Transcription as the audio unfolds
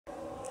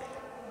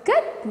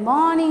Good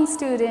morning,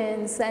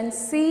 students, and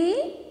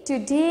see,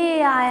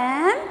 today I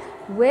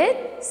am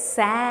with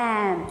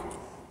Sam.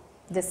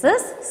 This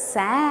is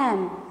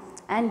Sam,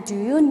 and do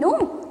you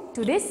know,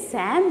 today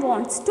Sam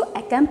wants to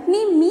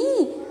accompany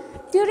me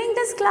during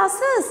these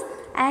classes,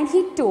 and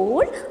he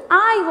told,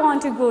 I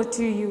want to go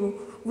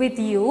with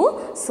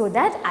you so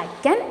that I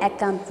can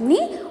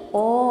accompany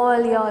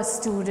all your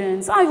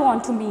students. I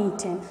want to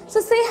meet him.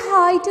 So say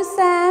hi to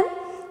Sam.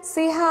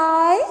 Say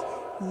hi.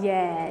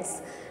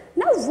 Yes.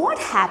 Now what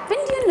happened,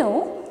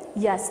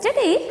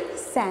 yesterday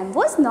Sam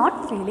was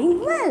not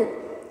feeling well.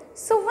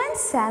 So when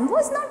Sam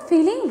was not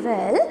feeling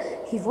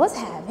well, he was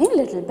having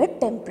little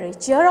bit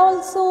temperature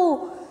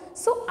also.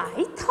 So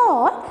I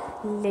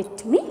thought,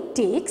 let me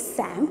take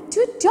Sam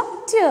to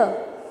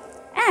doctor.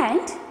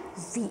 And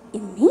we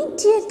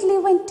immediately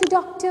went to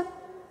doctor.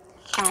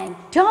 And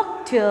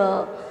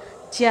doctor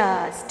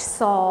just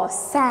saw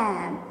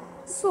Sam.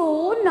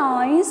 So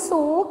nice,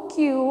 so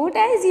cute,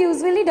 as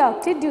usually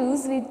doctor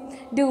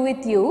do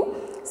with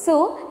you.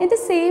 So in the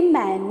same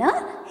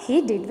manner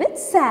he did with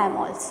Sam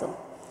also.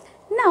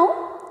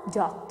 Now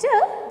doctor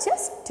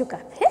just took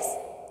up his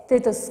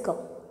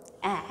stethoscope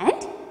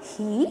and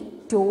he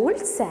told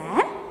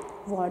Sam,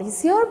 what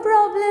is your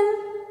problem?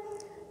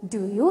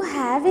 Do you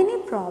have any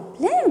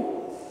problem?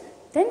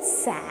 Then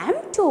Sam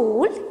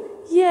told,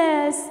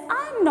 yes,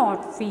 I am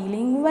not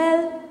feeling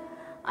well.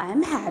 I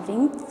am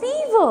having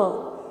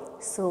fever.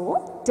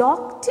 So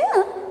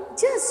doctor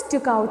just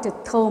took out a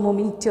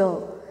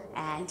thermometer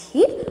and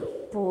he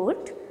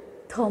put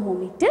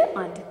thermometer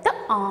under the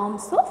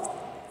arms of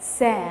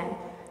Sam.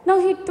 Now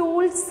he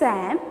told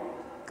Sam,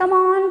 come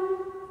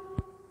on,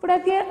 put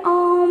up your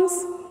arms.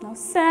 Now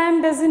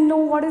Sam doesn't know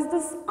what is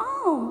this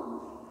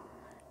arm.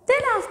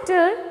 Then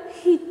after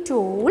he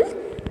told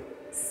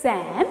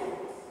Sam,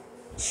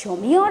 show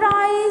me your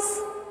eyes.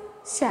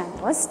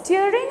 Sam was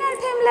staring at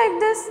him like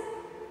this.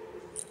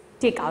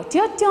 Take out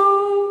your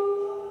tongue.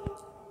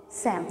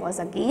 Sam was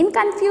again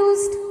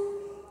confused.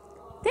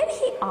 Then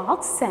he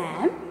asked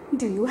Sam,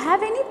 do you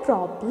have any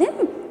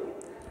problem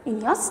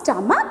in your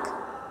stomach?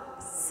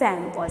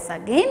 Sam was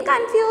again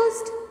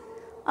confused.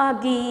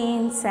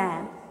 Again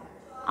Sam,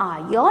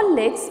 are your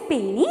legs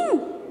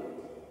paining?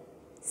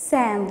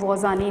 Sam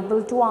was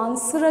unable to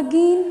answer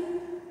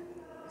again.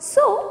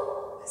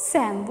 So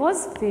Sam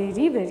was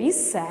very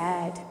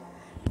sad.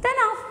 Then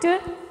after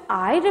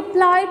I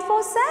replied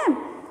for Sam,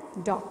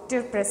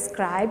 doctor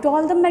prescribed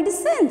all the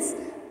medicines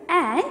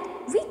and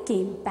we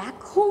came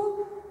back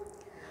home.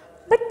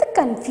 But the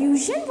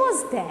confusion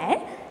was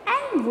there,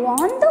 and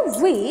on the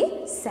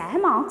way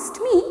Sam asked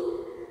me,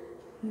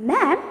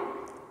 ma'am,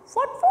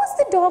 what was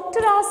the doctor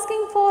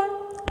asking for?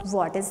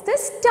 What is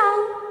this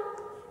tongue?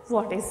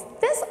 What is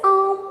this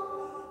arm?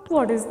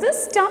 What is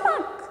this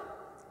stomach?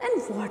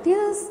 And what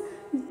is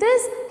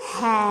this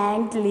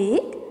hand,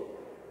 leg?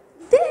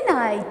 Then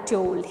I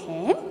told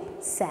him,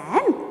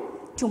 Sam,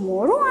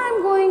 tomorrow I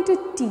am going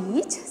to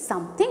teach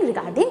something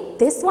regarding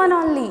this one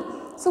only.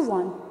 So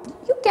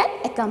you can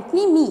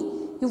accompany me.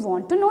 You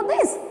want to know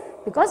this?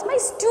 Because my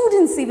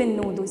students even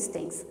know those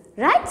things.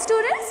 Right,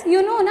 students?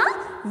 You know,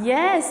 na?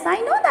 Yes,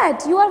 I know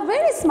that. You are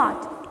very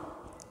smart.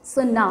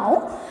 So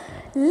now,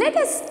 let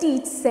us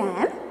teach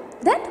Sam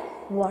that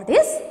what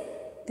is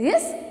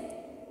this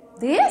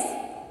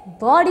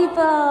body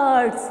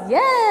parts.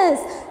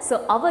 Yes.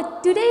 So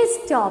our today's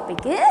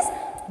topic is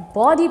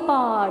body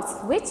parts,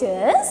 which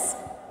is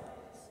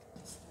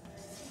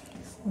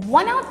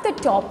one of the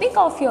topic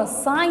of your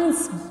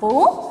science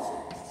book,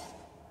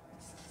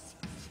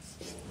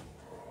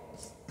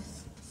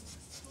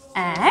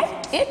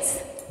 and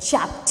it's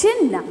chapter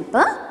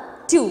number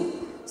 2.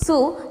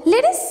 So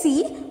let us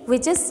see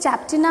which is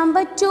chapter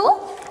number 2,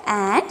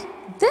 and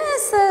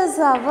this is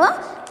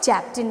our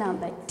chapter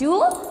number 2,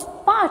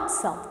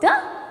 parts of the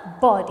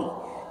body.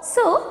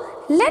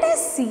 So let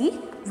us see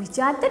which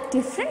are the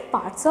different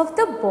parts of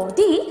the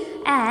body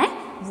and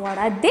what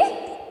are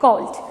they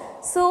called.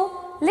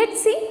 So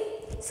let's see.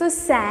 So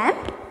Sam,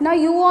 now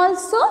you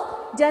also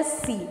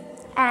just see,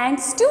 and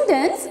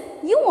students,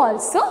 you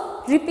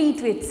also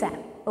repeat with Sam.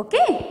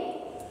 Okay?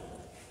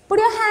 Put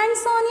your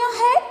hands on your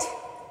head.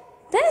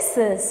 This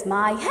is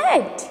my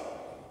head.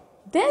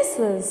 This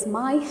is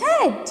my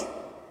head.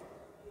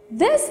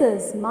 This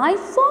is my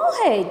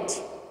forehead.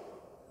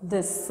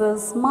 This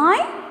is my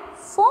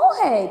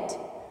forehead.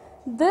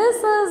 This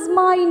is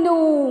my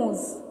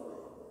nose.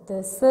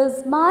 This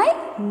is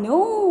my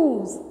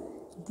nose.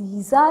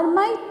 These are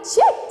my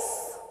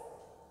cheeks.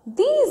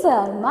 These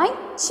are my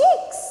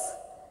cheeks.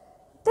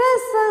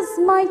 This is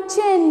my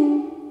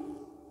chin.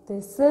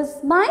 This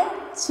is my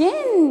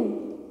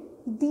chin.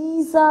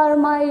 These are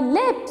my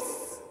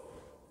lips.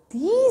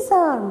 These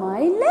are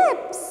my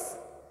lips.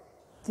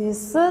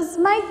 This is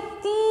my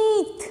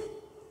teeth.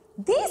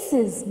 This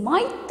is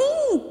my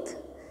teeth.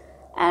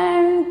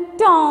 And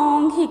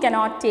tongue, he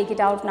cannot take it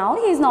out now.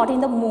 He is not in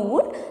the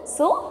mood.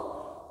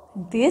 So,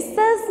 this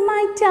is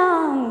my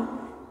tongue.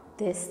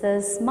 This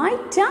is my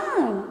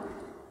tongue.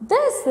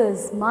 This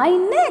is my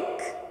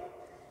neck.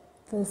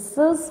 This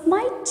is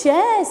my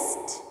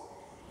chest.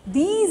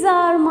 These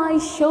are my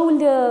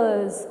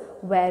shoulders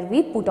where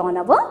we put on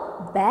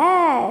our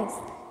bags.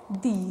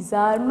 These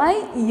are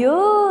my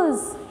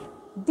ears.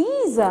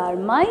 These are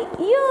my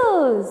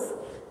ears.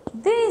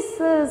 This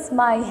is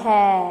my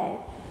hair.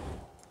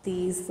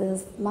 This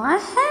is my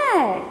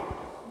head.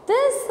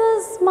 This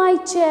is my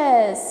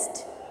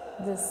chest.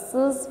 This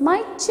is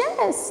my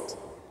chest.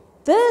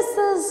 This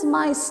is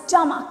my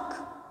stomach.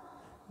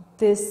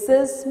 This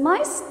is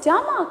my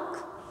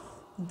stomach.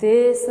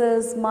 This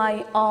is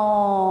my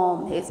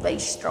arm. He is very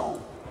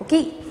strong.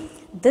 Okay.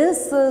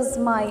 This is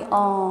my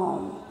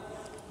arm.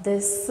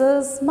 This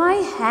is my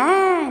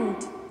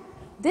hand.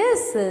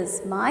 This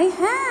is my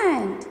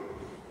hand.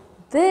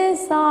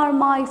 These are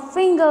my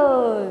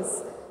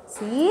fingers.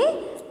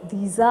 See?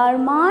 These are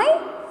my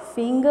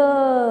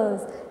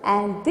fingers.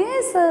 And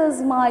this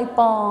is my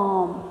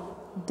palm.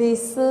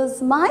 This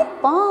is my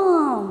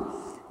palm.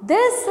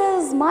 This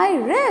is my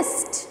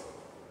wrist.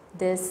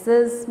 This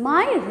is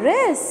my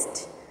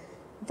wrist.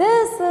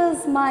 This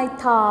is my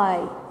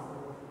thigh.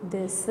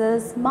 This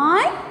is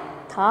my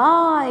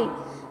thigh.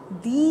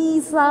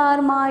 These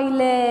are my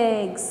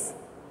legs.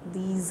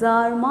 These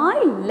are my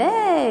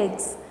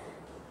legs.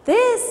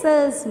 This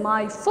is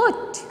my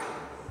foot.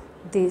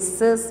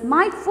 This is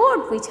my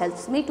foot which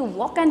helps me to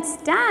walk and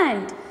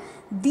stand.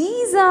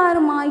 These are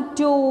my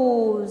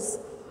toes.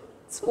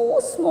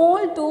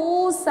 Small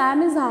toes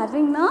Sam is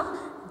having now.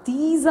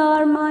 These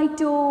are my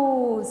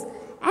toes.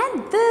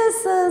 And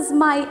this is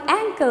my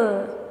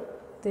ankle.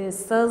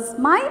 This is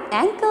my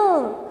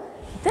ankle.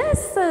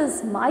 This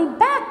is my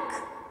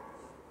back.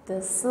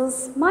 This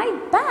is my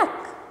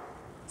back.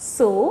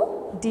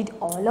 So, did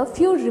all of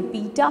you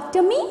repeat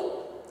after me?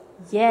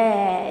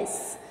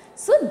 Yes.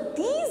 So,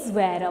 these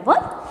were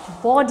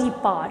our body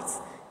parts.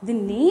 The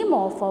name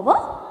of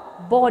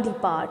our body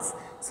parts.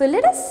 So,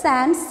 let us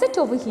Sam sit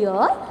over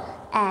here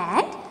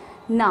and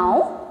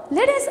now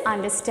let us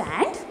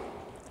understand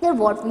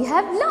what we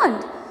have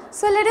learned.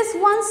 So, let us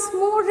once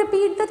more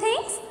repeat the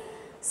things.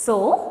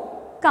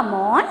 So, come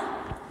on.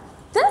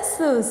 This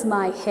is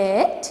my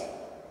head.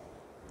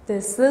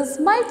 This is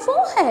my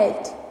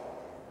forehead.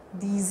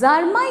 These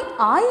are my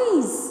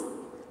eyes.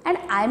 And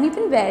I am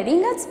even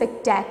wearing a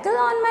spectacle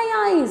on my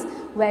eyes.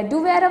 Where do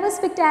we wear our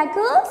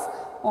spectacles?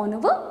 On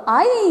our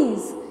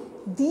eyes.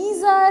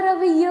 These are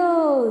our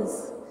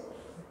ears.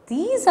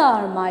 These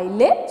are my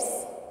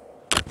lips.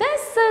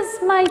 This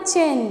is my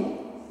chin.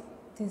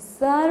 These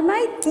are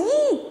my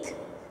teeth.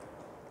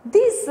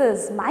 This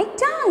is my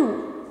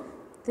tongue.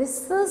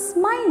 This is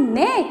my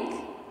neck.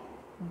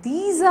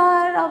 These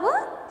are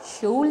our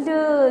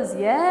shoulders.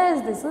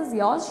 Yes, this is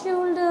your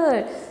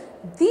shoulder.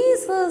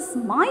 This is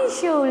my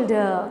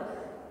shoulder.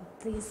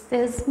 This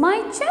is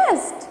my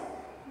chest.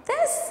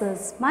 This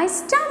is my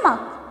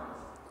stomach.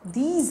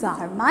 These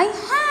are my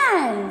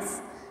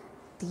hands.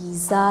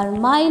 These are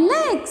my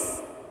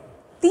legs.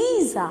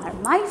 These are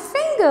my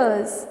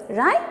fingers,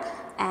 right?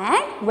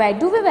 And where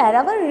do we wear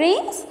our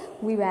rings?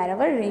 We wear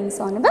our rings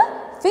on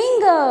our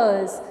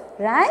fingers,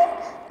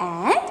 right?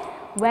 And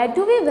where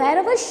do we wear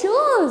our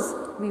shoes?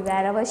 We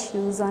wear our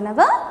shoes on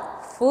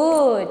our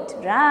foot,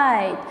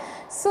 right?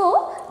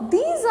 So,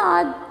 these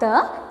are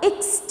the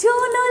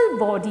external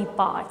body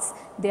parts.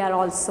 They are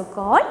also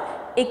called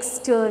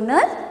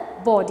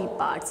external body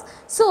parts.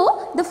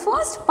 So, the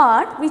first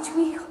part which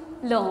we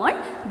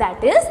learned,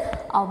 that is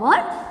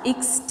our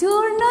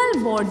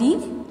external body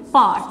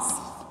parts,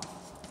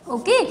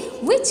 okay,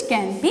 which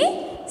can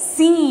be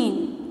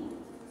seen.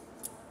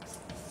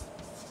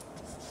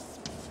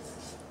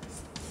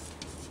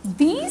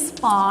 These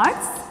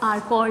parts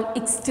are called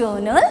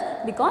external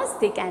because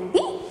they can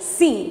be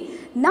seen.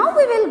 Now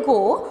we will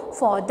go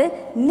for the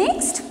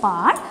next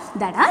part,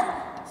 that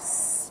are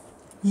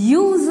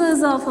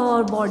uses of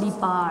our body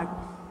part,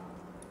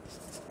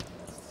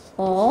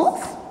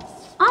 of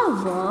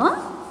our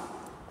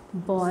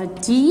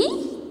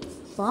body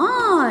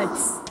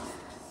parts.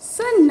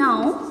 So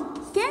now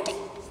can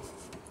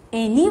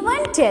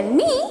anyone tell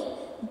me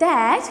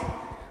that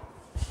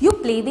you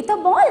play with a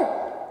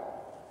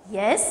ball?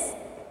 Yes,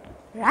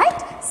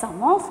 right?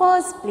 Some of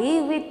us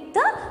play with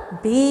the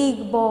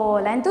big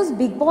ball, and those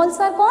big balls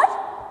are called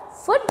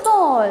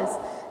footballs.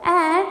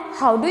 And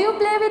how do you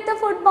play with the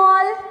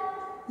football?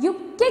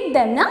 You kick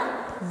them,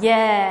 na?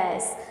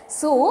 Yes.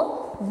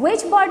 So,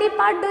 which body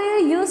part do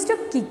you use to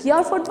kick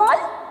your football?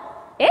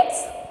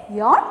 It's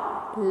your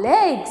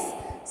legs.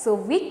 So,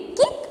 we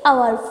kick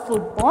our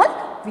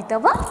football with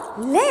our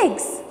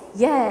legs.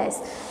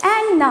 Yes.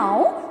 And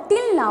now,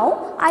 till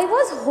now, I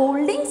was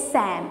holding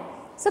Sam.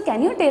 So,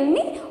 can you tell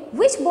me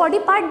which body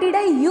part did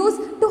I use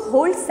to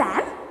hold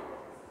Sam?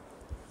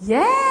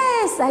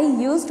 Yes, I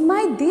used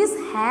this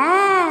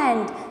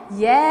hand.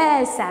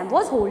 Yes, Sam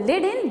was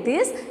holded in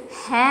this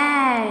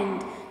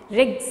hand.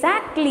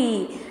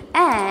 Exactly.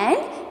 And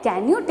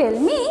can you tell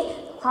me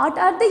what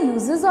are the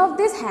uses of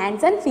these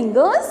hands and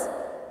fingers?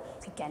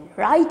 We can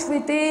write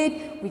with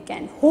it, we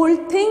can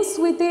hold things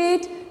with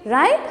it,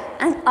 right?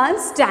 And I am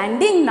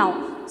standing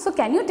now. So,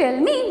 can you tell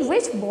me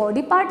which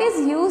body part is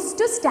used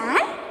to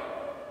stand?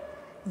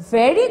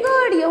 Very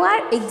good. You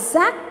are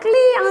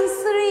exactly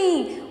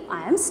answering.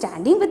 I am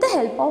standing with the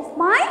help of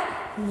my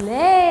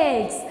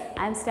legs.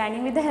 I am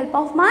standing with the help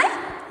of my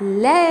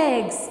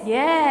legs.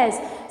 Yes.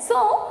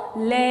 So,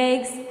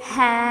 legs,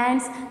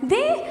 hands,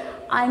 they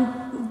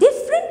and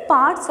different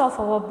parts of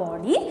our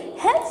body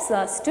helps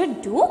us to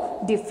do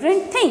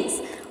different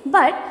things.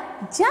 But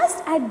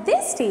just at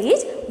this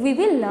stage, we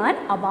will learn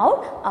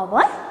about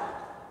our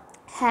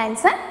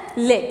hands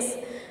and legs.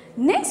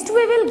 Next,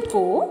 we will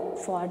go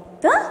for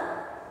the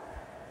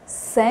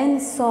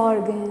sense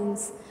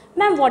organs.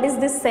 Ma'am, what is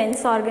this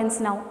sense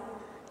organs now?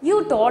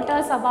 You taught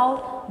us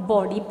about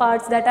body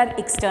parts that are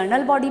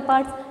external body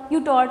parts.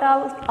 You taught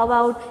us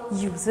about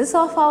uses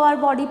of our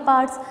body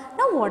parts.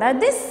 Now, what are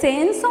these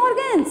sense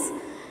organs?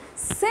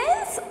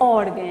 Sense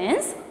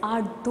organs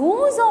are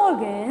those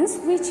organs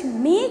which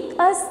make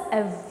us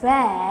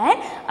aware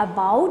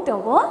about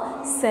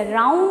our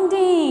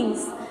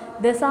surroundings.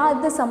 These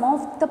are some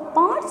of the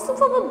parts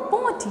of our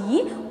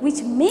body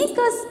which make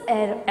us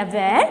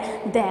aware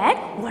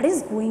that what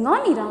is going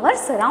on in our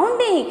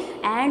surrounding,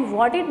 and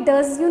what it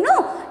does,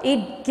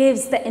 it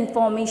gives the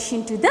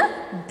information to the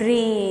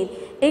brain.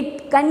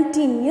 It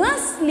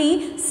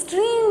continuously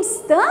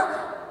streams the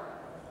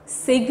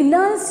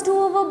signals to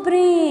our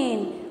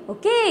brain.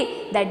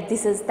 Okay, that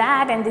this is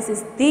that and this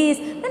is this.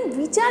 Then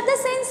which are the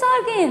sense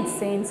organs?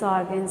 Sense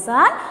organs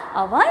are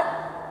our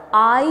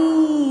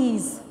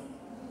eyes.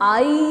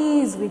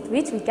 Eyes with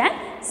which we can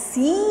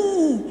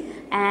see,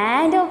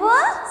 and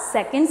our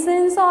second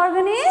sense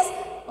organ is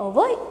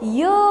our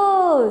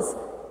ears,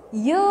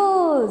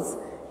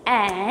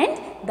 and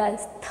the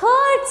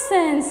third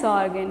sense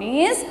organ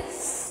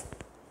is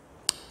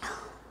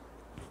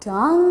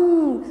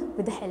tongue,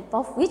 with the help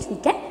of which we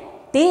can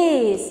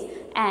taste,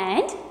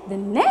 and the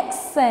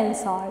next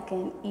sense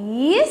organ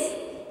is,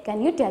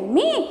 can you tell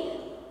me?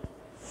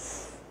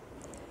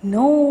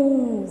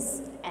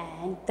 Nose.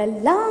 And the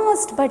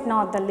last but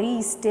not the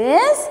least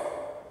is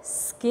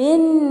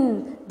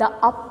skin, the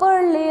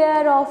upper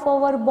layer of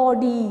our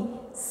body,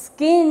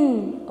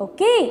 skin.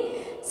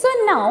 Okay. So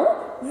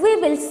now we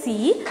will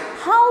see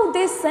how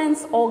these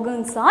sense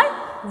organs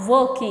are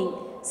working.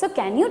 So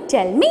can you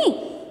tell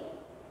me?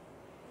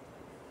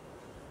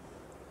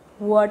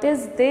 What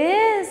is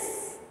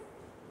this?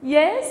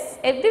 Yes,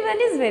 everyone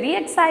is very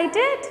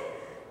excited.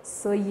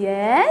 So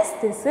yes,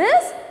 this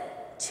is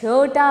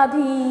Chhota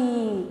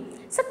Bheem.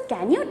 So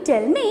can you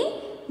tell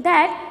me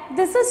that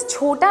this is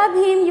Chhota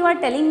Bheem? You are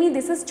telling me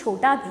this is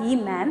Chhota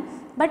Bheem, ma'am.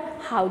 But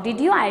how did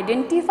you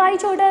identify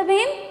Chhota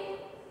Bheem?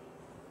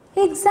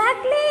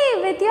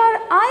 Exactly, with your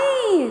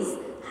eyes.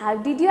 How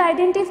did you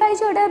identify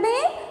Chhota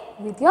Bheem?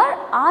 With your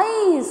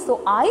eyes.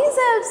 So eyes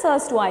helps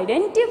us to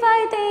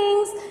identify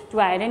things, to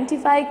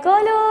identify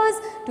colors,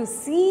 to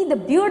see the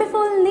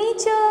beautiful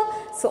nature.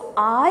 So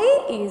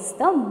eye is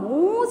the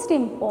most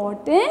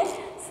important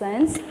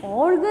sense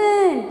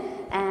organ.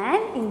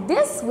 And in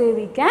this way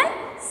we can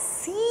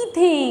see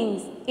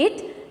things.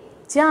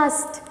 It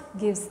just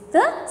gives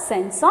the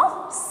sense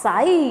of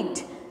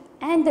sight.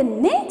 And the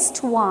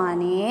next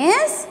one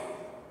is,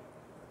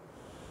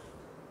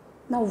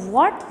 now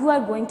what you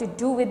are going to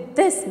do with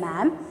this,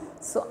 ma'am?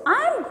 So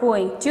I am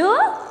going to,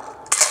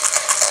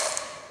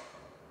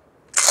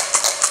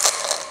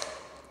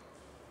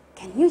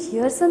 can you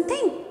hear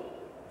something?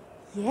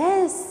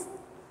 Yes,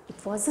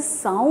 it was a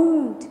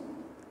sound.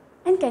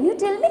 And can you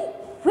tell me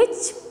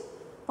which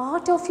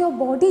part of your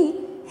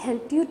body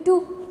helped you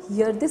to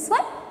hear this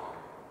one?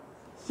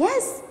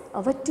 Yes,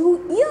 our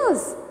two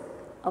ears.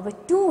 Our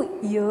two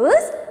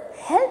ears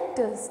helped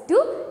us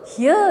to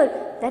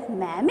hear that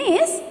ma'am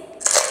is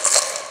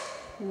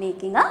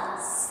making a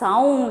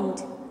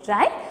sound,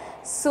 right?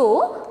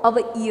 So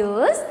our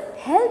ears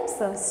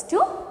helps us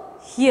to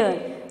hear.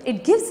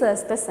 It gives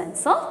us the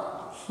sense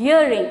of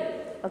hearing.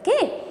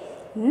 Okay.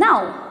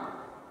 Now,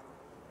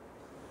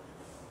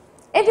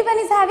 everyone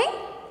is having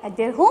at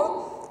their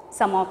home.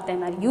 Some of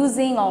them are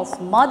using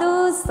of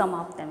mothers, some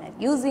of them are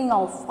using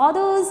of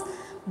fathers.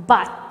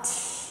 But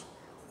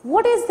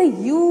what is the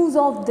use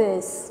of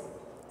this?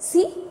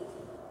 See,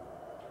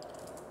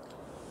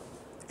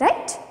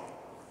 right?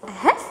 I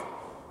have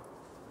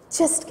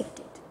just get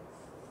it.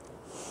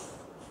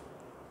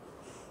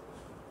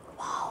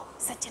 Wow,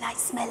 such a nice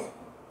smell.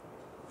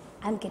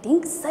 I am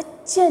getting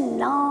such a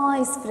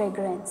nice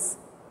fragrance.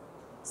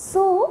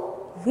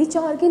 So, which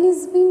organ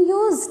is being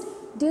used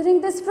during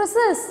this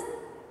process?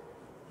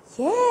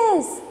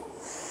 Yes,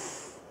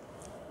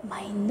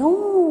 my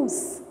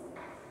nose.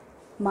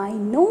 My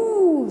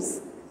nose.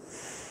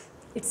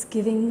 It's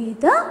giving me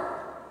the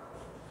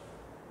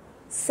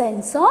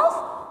sense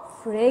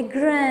of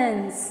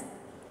fragrance.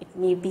 It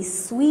may be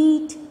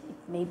sweet,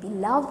 it may be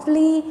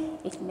lovely,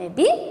 it may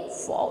be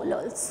foul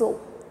also,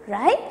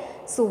 right?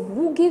 So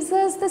who gives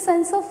us the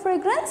sense of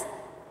fragrance?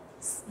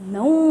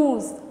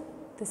 Nose,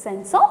 the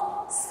sense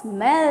of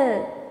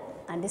smell.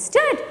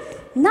 Understood?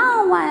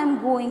 Now I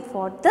am going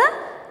for the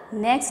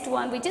next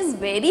one, which is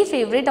very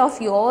favorite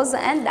of yours,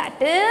 and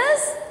that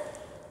is,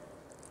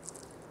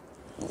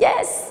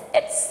 yes,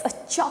 it's a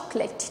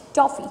chocolate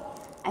toffee.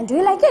 And do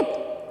you like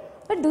it?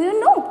 But do you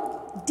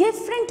know,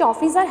 different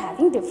toffees are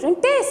having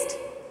different taste.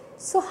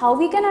 So how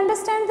we can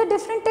understand the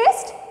different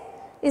taste?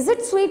 Is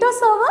it sweet or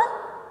sour?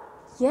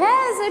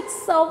 Yes,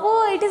 it's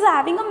sour. It is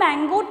having a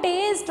mango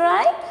taste,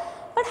 right?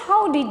 But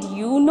how did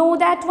you know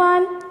that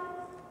one?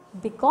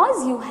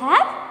 Because you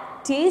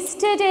have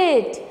tasted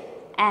it.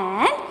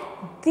 And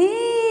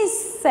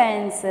this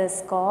sense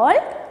is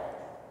called,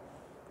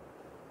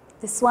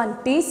 this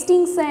one,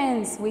 tasting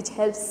sense, which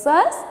helps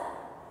us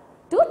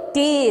to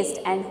taste.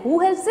 And who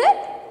helps it?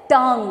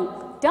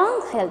 Tongue.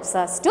 Tongue helps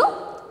us to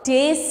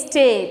taste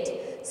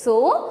it.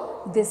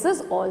 So this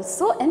is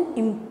also an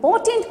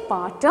important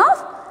part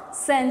of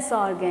sense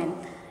organ.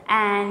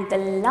 And the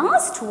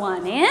last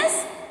one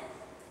is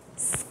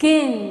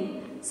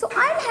skin. So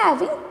I am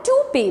having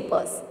two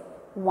papers.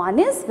 One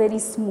is very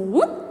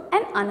smooth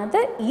and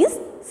another is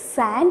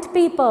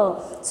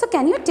sandpaper. So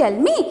can you tell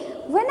me,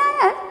 when I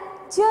am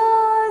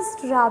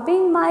just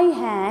rubbing my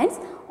hands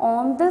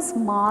on this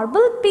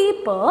marble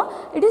paper,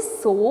 it is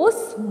so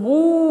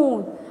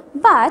smooth.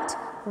 But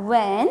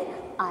when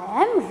I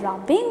am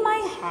rubbing my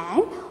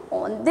hand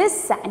on this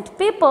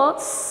sandpaper,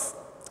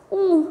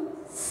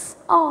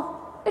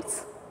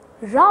 it's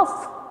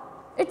rough.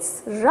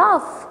 It's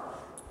rough.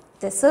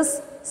 This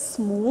is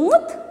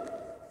smooth,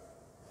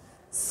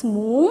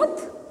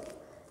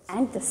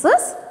 and this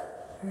is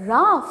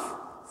rough.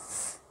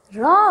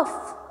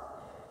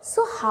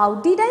 So how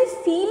did I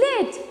feel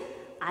it?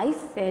 I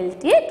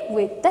felt it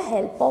with the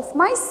help of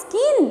my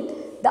skin,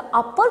 the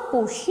upper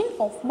portion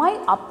of my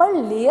upper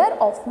layer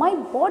of my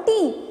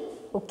body.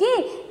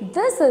 Okay,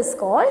 this is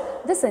called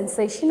the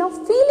sensation of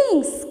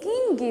feeling.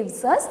 Skin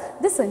gives us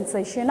the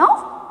sensation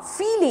of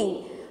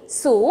feeling.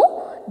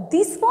 So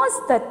this was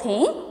the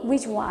thing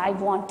which I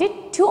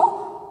wanted to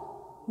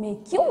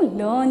make you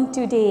learn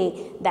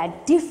today,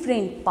 that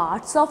different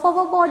parts of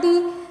our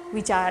body,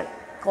 which are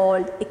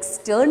called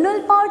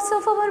external parts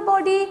of our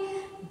body,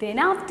 then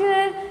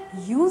after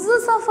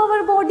uses of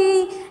our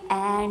body,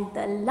 and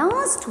the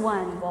last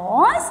one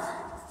was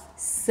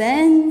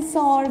sense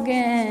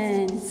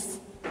organs.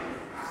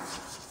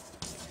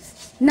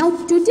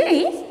 Now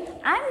today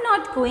I am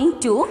not going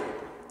to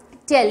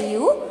tell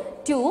you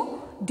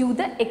to do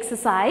the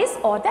exercise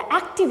or the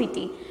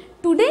activity.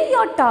 Today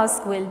your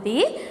task will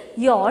be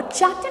your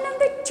chapter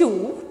number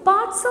 2,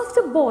 parts of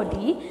the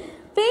body,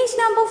 page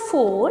number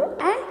 4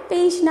 and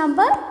page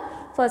number,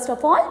 first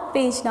of all,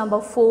 page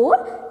number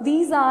 4.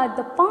 These are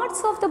the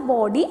parts of the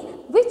body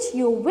which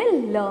you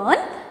will learn,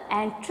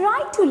 and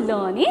try to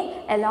learn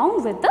it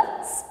along with the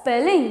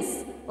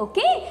spellings.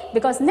 Okay,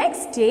 because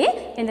next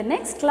day in the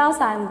next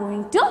class I am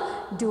going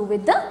to do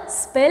with the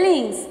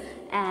spellings.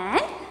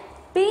 And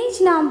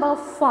page number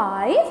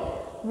 5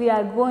 we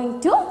are going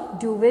to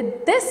do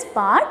with this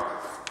part,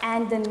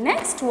 and the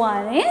next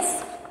one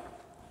is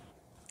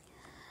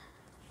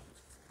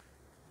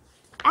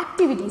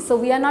activity. So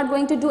we are not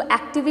going to do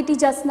activity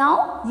just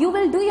now. You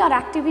will do your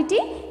activity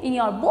in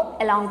your book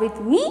along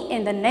with me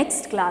in the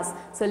next class.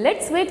 So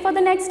let's wait for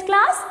the next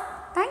class.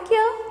 Thank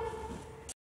you.